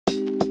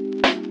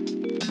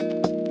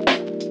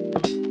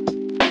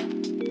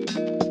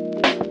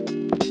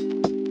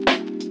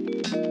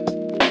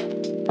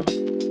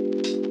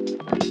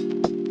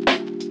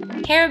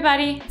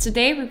everybody!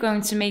 Today we're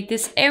going to make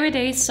this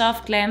everyday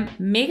soft glam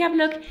makeup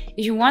look.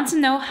 If you want to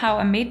know how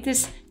I made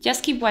this,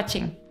 just keep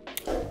watching.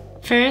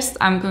 First,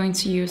 I'm going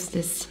to use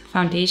this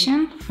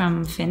foundation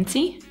from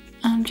Fenty.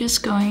 I'm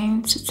just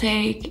going to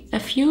take a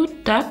few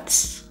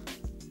dots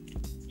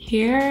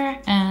here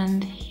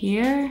and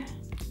here,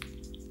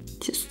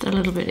 just a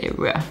little bit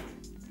everywhere,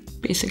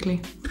 basically.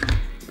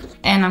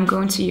 And I'm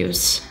going to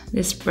use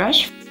this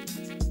brush,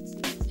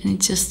 and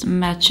it just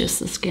matches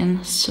the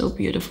skin so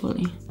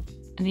beautifully.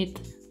 And it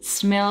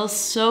smells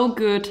so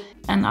good.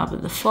 And up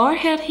at the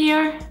forehead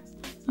here,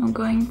 I'm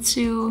going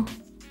to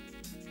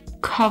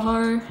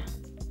cover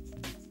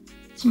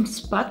some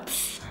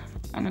spots.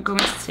 And I'm going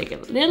to take a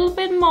little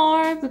bit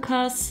more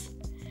because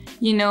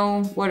you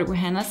know what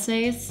Rihanna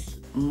says?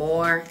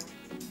 More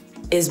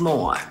is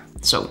more.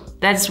 So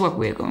that's what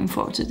we're going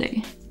for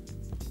today.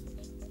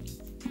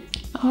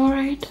 All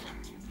right.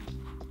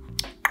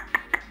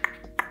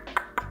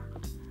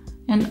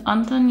 And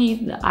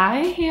underneath the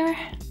eye here,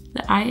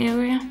 the eye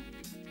area.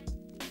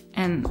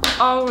 And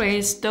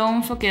always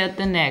don't forget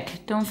the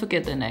neck. Don't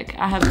forget the neck.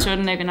 I have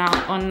turtleneck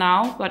on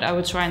now, but I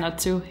will try not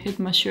to hit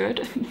my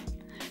shirt.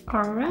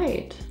 All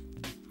right.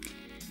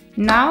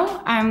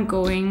 Now I'm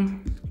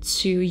going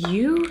to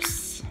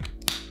use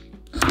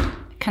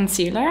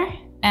concealer,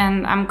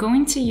 and I'm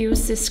going to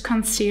use this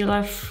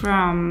concealer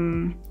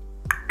from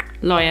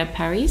L'Oréal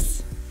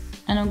Paris.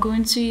 And I'm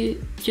going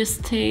to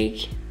just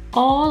take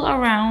all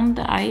around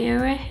the eye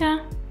area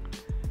here,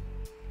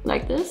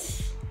 like this.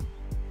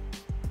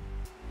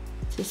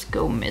 Just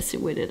go messy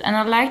with it. And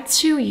I like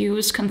to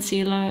use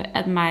concealer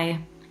at my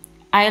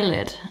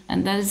eyelid,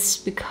 and that is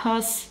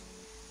because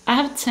I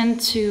have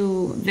tend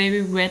to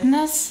very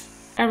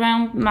redness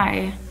around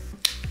my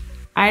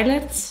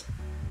eyelids,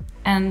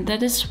 and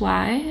that is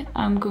why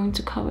I'm going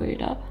to cover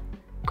it up,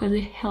 because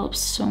it helps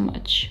so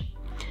much.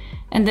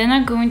 And then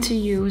I'm going to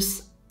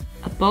use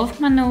above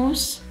my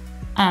nose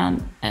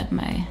and at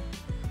my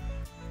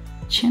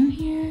chin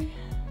here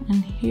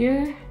and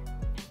here.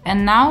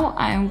 And now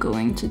I'm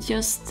going to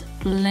just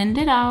blend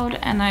it out,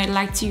 and I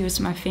like to use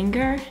my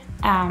finger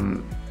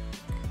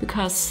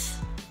because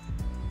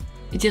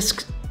it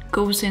just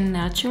goes in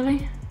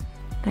naturally,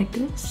 like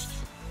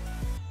this.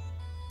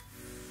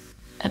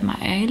 At my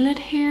eyelid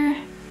here.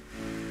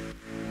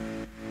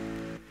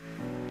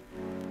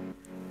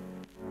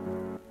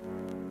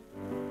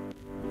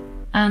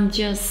 And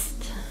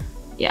just,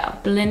 yeah,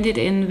 blend it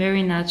in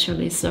very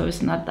naturally, so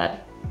it's not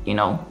that, you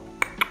know,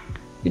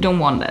 you don't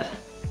want that.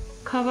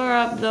 Cover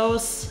up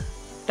those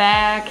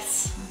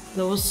bags,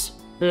 those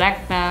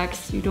black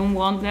bags, you don't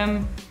want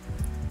them.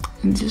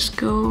 And just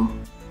go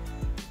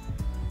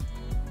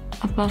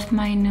above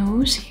my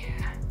nose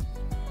here.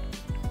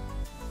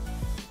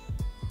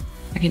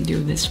 I can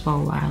do this for a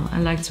while. I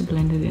like to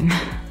blend it in.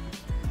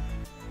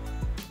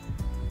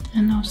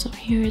 And also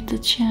here at the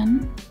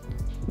chin.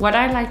 What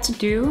I like to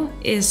do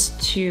is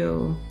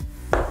to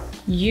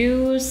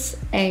use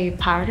a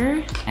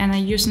powder, and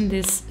I'm using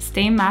this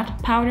Stay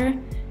Matte powder,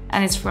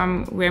 and it's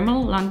from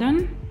Rimmel,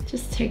 London.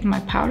 Just take my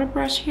powder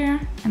brush here,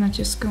 and I'm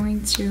just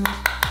going to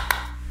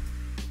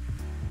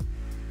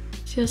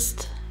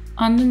just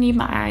underneath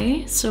my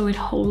eye so it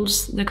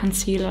holds the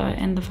concealer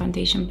and the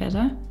foundation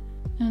better.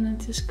 And I'm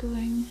just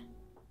going,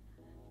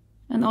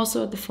 and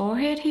also at the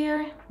forehead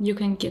here, you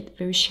can get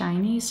very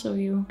shiny, so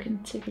you can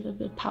take a little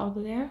bit of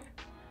powder there.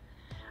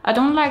 I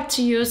don't like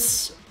to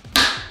use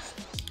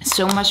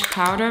so much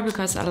powder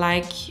because I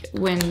like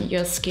when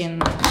your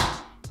skin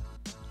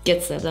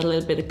gets that a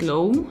little bit of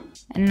glow.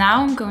 And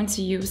now I'm going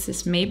to use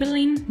this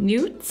Maybelline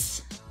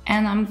Nudes,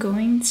 and I'm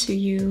going to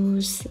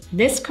use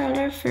this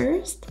color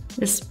first,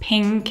 this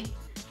pink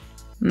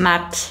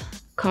matte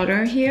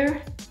color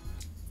here,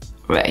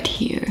 right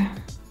here.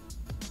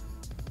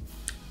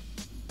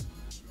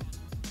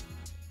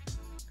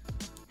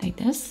 Like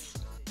this.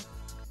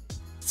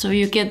 So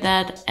you get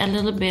that a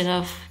little bit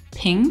of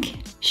pink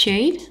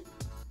shade.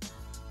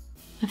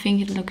 I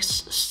think it looks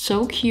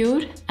so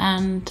cute,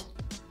 and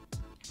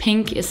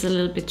pink is a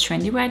little bit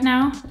trendy right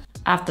now.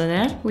 After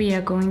that, we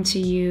are going to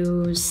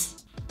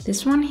use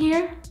this one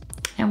here,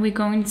 and we're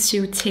going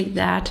to take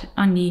that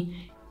on the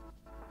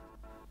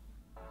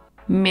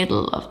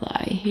middle of the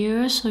eye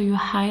here, so you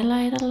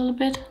highlight a little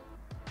bit.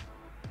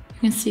 You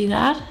can see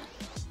that.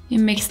 It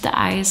makes the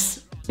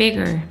eyes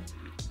bigger.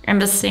 And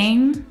the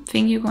same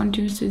thing you're going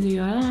to do to the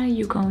other eye,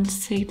 you're going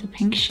to take the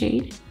pink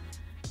shade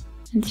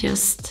and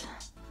just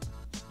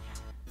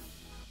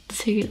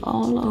take it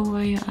all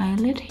over your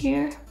eyelid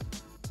here,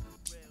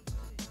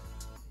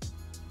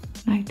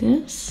 like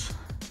this.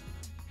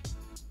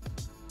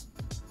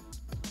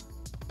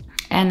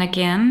 And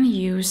again,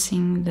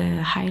 using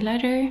the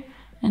highlighter,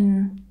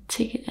 and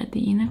take it at the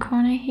inner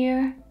corner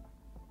here,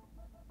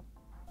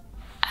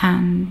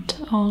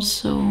 and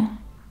also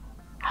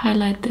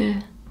highlight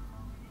the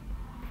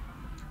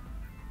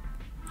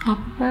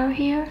upper brow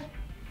here.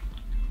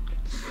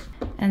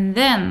 And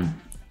then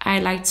I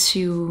like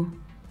to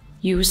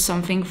use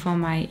something for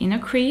my inner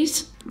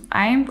crease.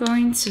 I am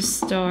going to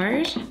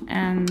start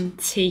and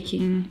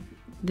taking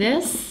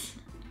this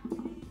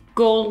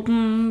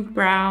golden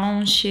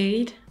brown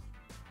shade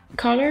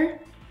color.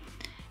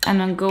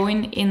 And I'm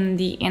going in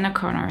the inner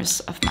corners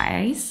of my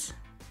eyes.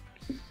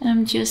 And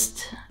I'm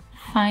just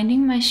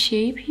finding my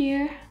shape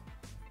here.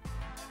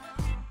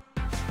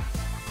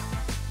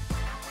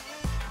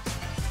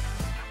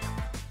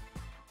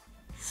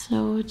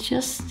 So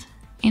just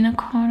inner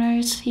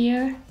corners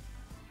here.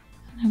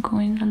 And I'm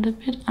going a little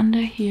bit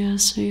under here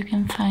so you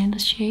can find the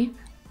shape.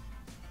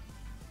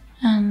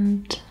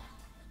 And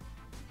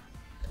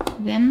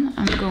then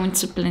I'm going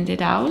to blend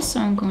it out. So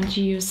I'm going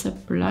to use a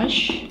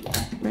brush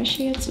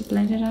here to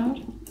blend it out.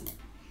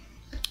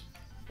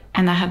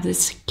 And I have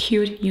this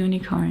cute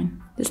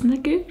unicorn. Isn't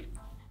that good?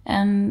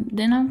 And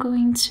then I'm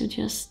going to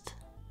just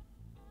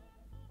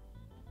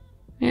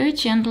very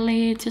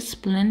gently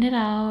just blend it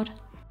out.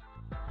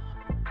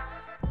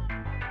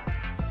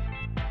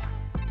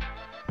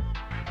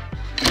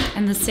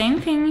 And the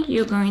same thing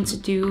you're going to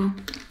do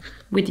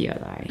with the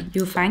other eye.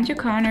 You find your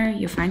corner,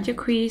 you find your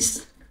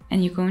crease,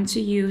 and you're going to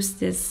use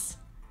this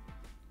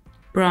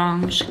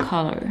brownish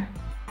color.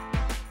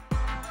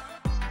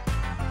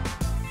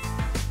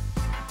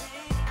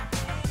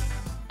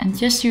 And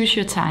just use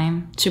your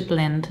time to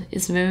blend.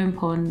 It's very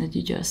important that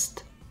you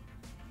just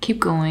keep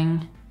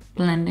going,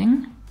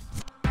 blending.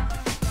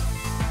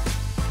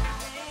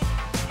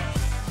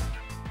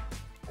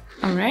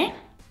 All right.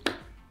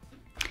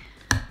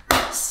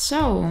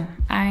 So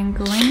I'm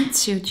going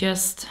to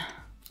just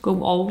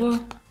go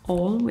over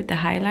all with the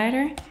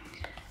highlighter.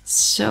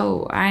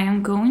 So I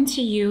am going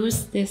to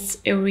use this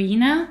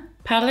Arena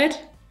palette,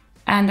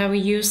 and I will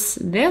use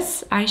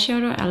this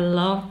eyeshadow. I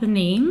love the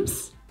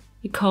names.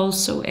 It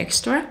calls So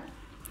Extra.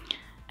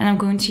 And I'm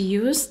going to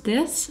use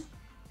this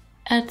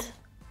at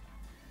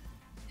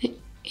the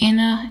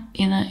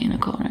inner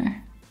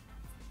corner.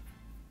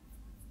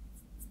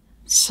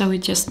 So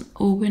it just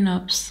opens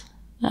up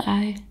the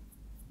eye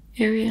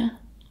area.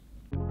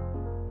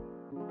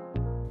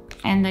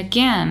 And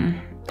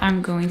again,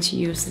 I'm going to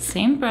use the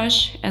same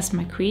brush as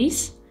my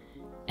crease,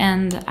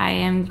 and I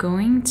am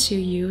going to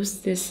use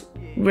this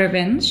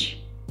Revenge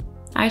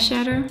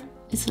eyeshadow.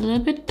 It's a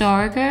little bit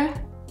darker,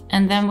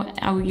 and then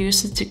I'll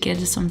use it to get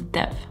some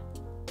depth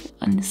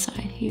on the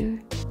side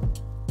here.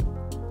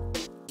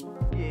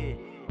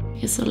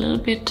 It's a little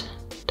bit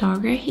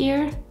darker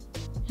here,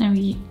 and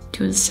we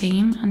do the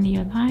same on the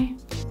other eye.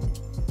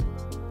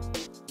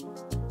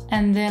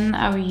 And then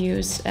I will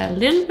use a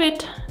little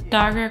bit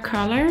darker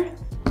color,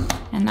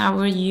 and I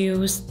will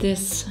use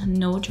this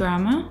No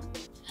Drama.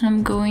 And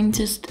I'm going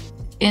just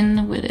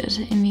in with it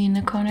in the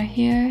inner corner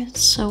here,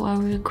 so I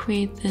will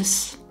create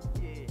this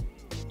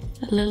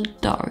a little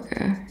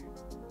darker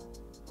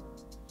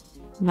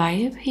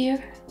vibe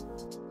here.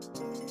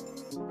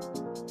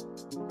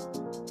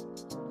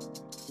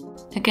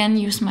 Again,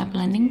 use my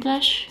blending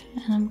brush,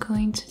 and I'm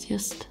going to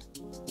just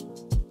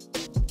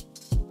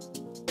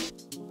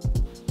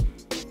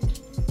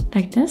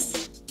like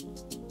this.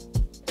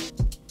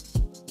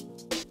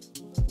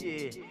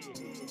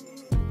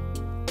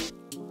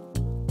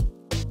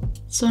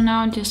 So now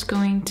I'm just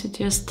going to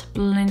just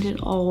blend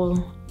it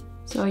all.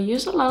 So I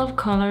use a lot of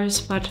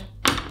colors, but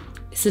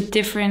it's a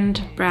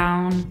different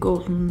brown,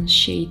 golden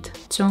shade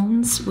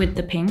tones with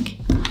the pink.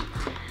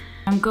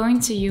 I'm going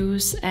to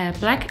use a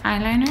black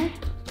eyeliner,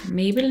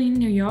 Maybelline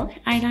New York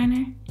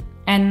eyeliner.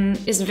 And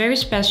it's very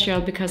special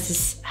because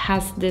it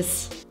has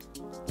this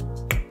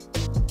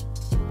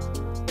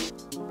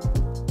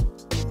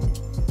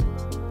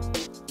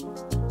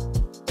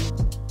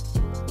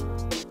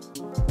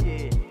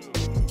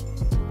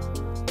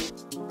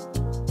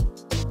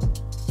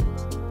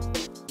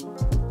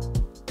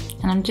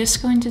and I'm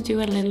just going to do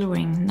a little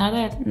wing, not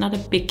a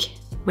big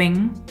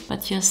wing,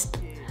 but just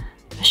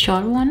a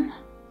short one,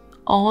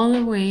 all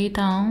the way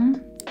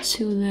down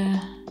to the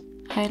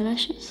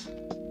eyelashes.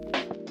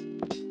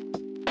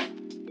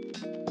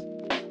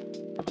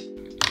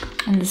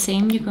 And the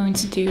same you're going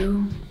to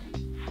do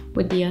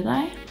with the other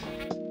eye.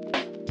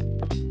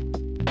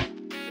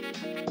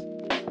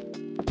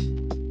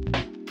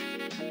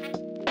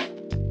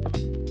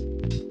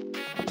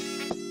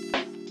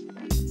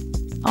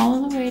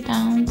 All the way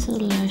down to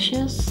the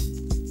lashes.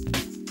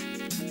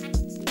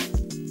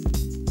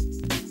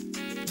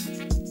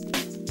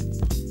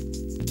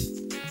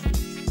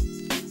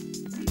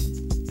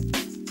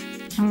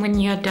 And when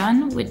you're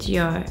done with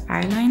your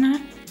eyeliner,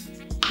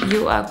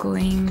 you are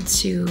going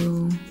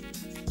to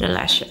the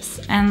lashes.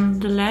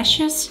 And the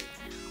lashes,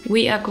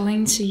 we are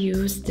going to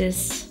use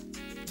this,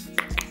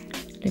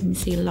 let me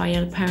see,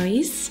 L'Oréal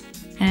Paris.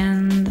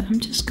 And I'm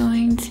just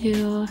going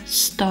to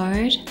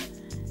start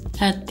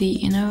at the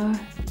inner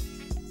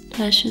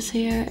lashes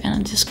here, and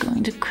I'm just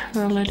going to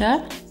curl it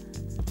up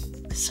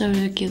so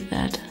to give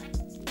that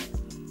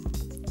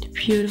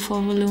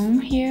beautiful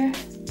volume here,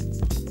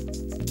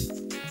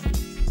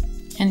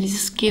 and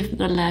just give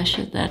the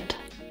lashes that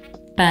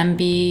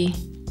Bambi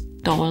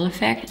doll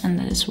effect, and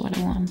that is what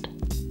I want.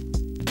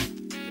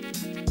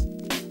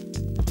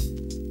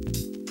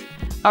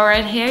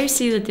 Alright, here you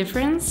see the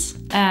difference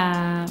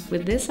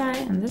with this eye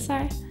and this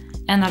eye,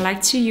 and I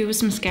like to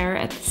use mascara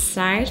at the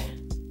side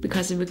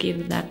because it will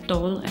give that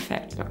dull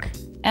effect look.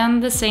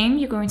 And the same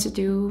you're going to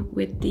do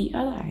with the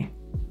other eye.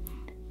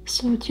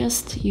 So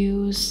just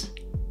use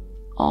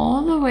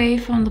all the way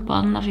from the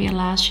bottom of your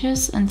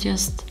lashes and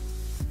just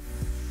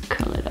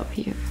curl it up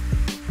here.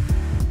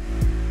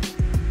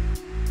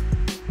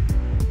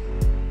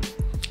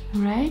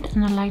 Right,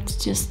 and I like to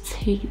just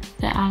take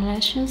the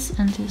eyelashes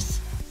and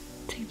just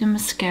take the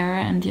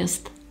mascara and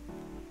just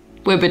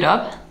whip it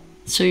up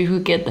so you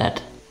could get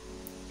that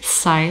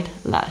side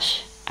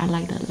lash. I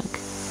like that look.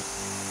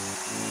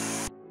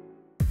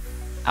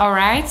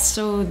 Alright,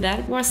 so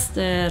that was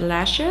the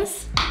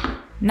lashes.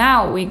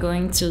 Now we're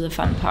going to the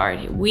fun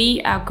part.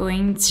 We are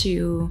going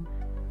to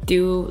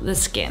do the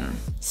skin.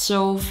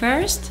 So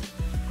first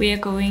we are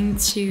going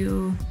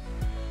to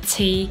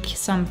take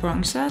some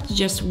bronzer to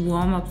just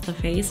warm up the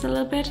face a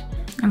little bit.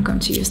 I'm going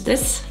to use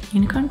this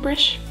unicorn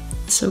brush.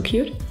 It's so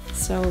cute.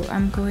 So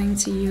I'm going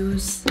to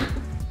use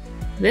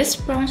this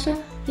bronzer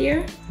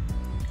here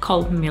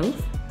called MILF.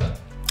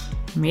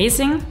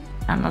 Amazing.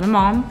 I'm not a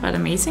mom, but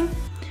amazing.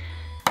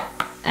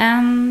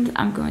 And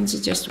I'm going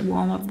to just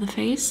warm up the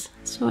face.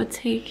 So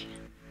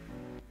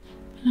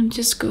I'm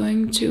just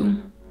going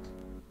to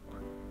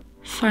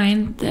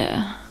find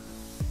the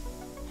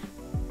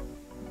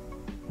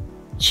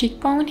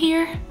cheekbone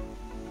here,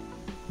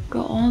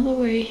 go all the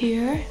way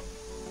here,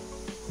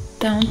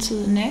 down to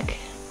the neck.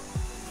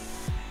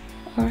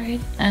 Alright,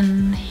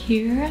 and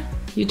here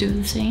you do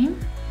the same.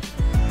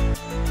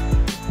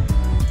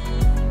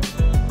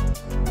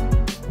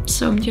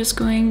 So I'm just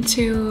going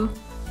to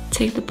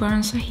take the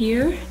bronzer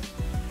here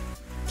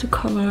to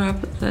cover up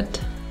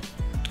that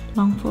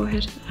long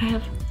forehead I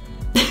have.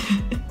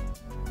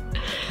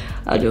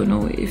 I don't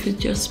know if it's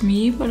just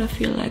me, but I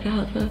feel like I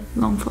have a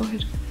long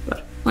forehead, but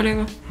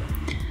whatever.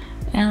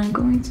 And I'm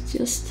going to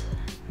just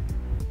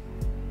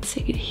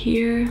take it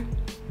here,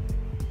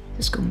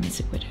 just go mess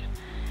it with it.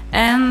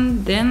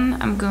 And then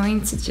I'm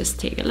going to just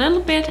take a little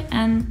bit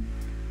and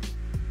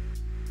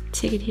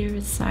take it here at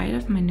the side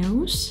of my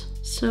nose,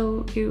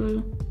 so it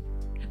will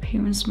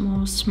appear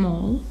more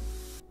small.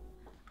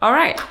 All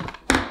right,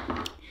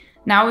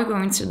 now we're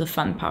going to the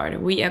fun part.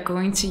 We are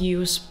going to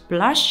use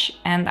blush,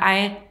 and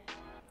I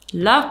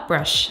love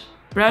blush.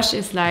 Blush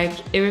is like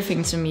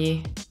everything to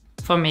me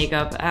for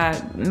makeup.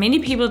 Many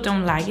people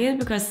don't like it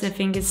because they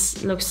think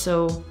it looks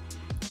so,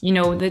 you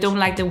know, they don't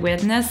like the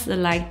wetness, they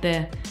like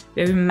the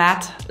very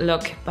matte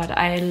look, but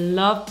I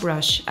love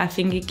blush. I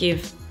think it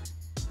gives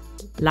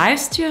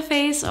life to your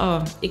face,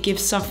 or it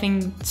gives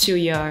something to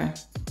your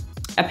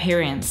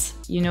appearance.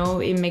 You know,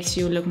 it makes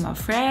you look more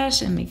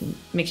fresh and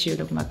makes you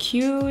look more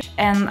cute.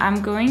 And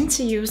I'm going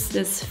to use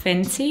this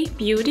Fenty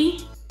Beauty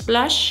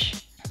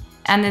blush,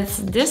 and it's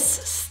this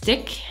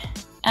stick,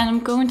 and I'm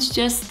going to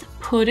just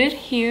put it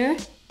here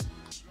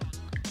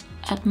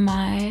at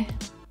my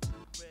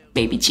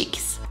baby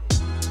cheeks.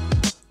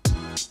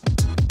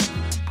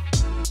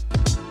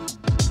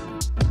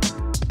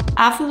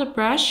 After the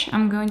brush,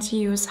 I'm going to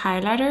use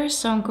highlighter,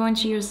 so I'm going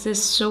to use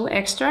this So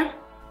Extra.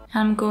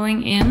 I'm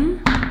going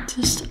in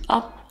just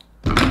up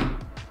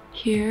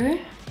here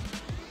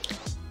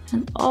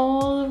and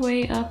all the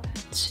way up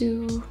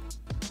to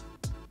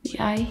the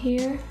eye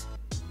here.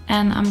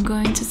 And I'm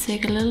going to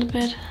take a little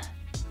bit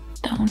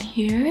down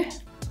here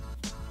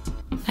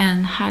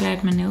and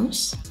highlight my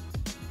nose,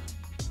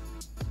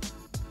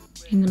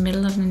 in the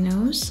middle of the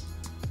nose,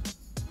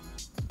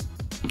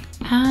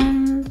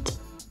 and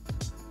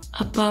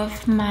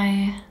above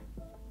my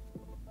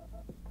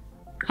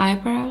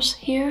eyebrows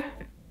here,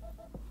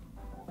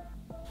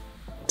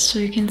 so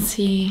you can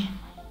see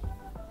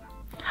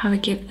how I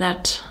give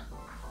that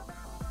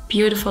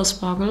beautiful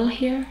sparkle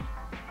here,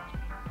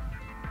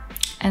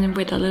 and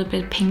with a little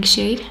bit pink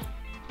shade.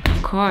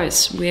 Of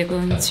course, we are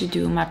going to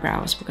do my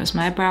brows, because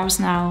my brows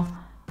now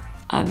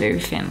are very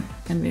thin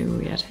and very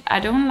weird.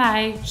 I don't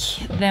like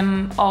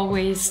them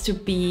always to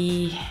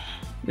be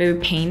very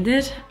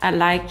painted. I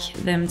like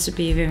them to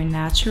be very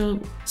natural.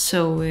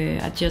 So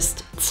I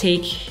just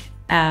take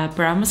a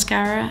brow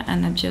mascara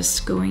and I'm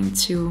just going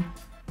to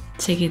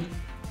take it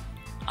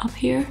up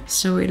here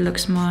so it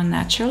looks more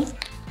natural.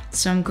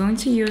 So I'm going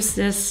to use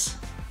this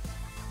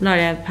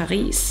L'Oréal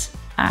Paris.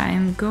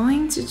 I'm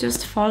going to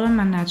just follow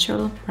my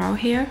natural brow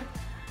hair,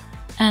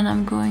 and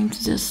I'm going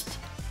to just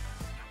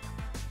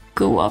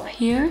go up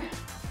here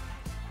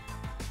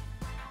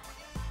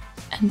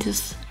and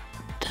just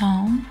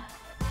down.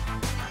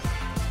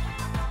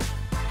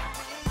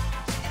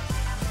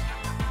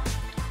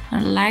 I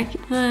like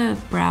the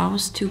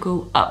brows to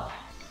go up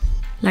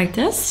like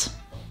this.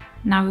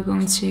 Now we're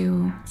going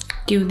to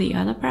do the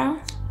other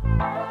brow.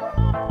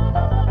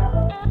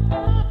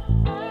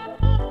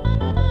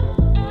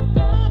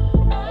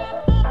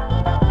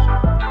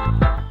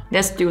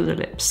 Let's do the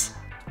lips.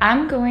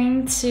 I'm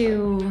going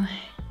to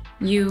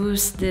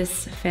use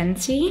this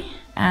Fenty,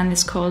 and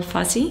it's called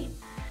Fuzzy,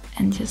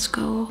 and just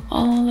go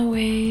all the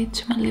way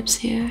to my lips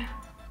here.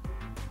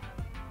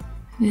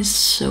 It is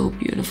so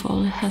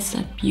beautiful. It has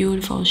that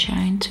beautiful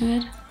shine to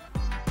it.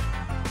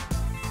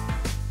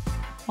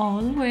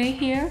 All the way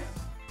here,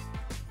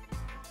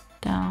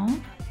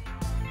 down,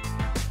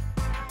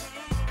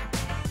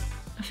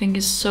 think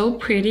is so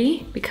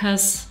pretty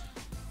because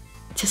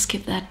it just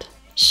gives that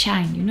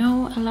shine, you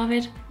know, I love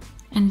it.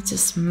 And it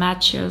just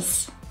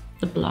matches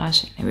the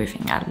blush and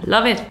everything, I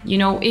love it. You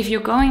know, if you're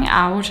going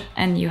out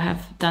and you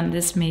have done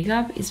this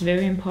makeup, it's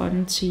very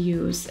important to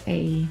use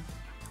a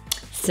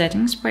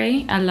setting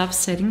spray. I love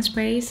setting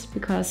sprays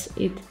because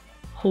it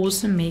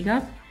holds the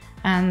makeup.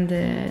 And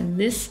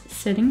this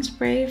setting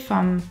spray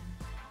from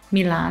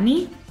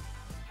Milani,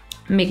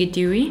 Make It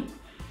Dewy,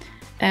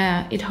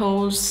 it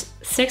holds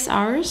 6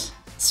 hours.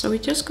 So we're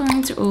just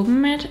going to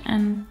open it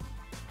and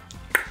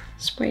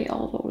spray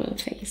all over the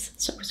face.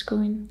 So it's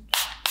going.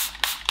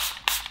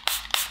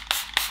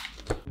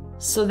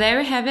 So there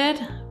we have it.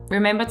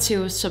 Remember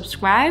to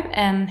subscribe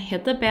and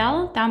hit the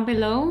bell down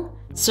below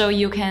so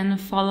you can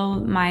follow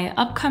my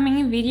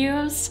upcoming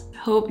videos.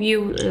 Hope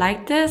you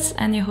like this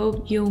and I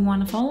hope you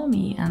want to follow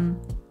me and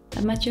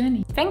at my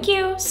journey. Thank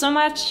you so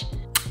much.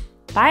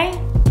 Bye.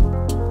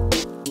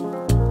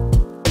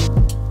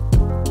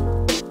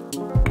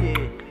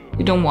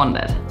 You don't want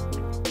that.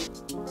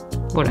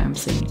 What I'm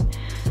saying.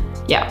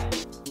 Yeah.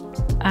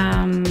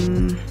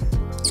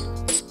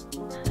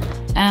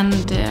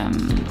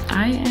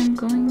 I am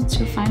going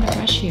to find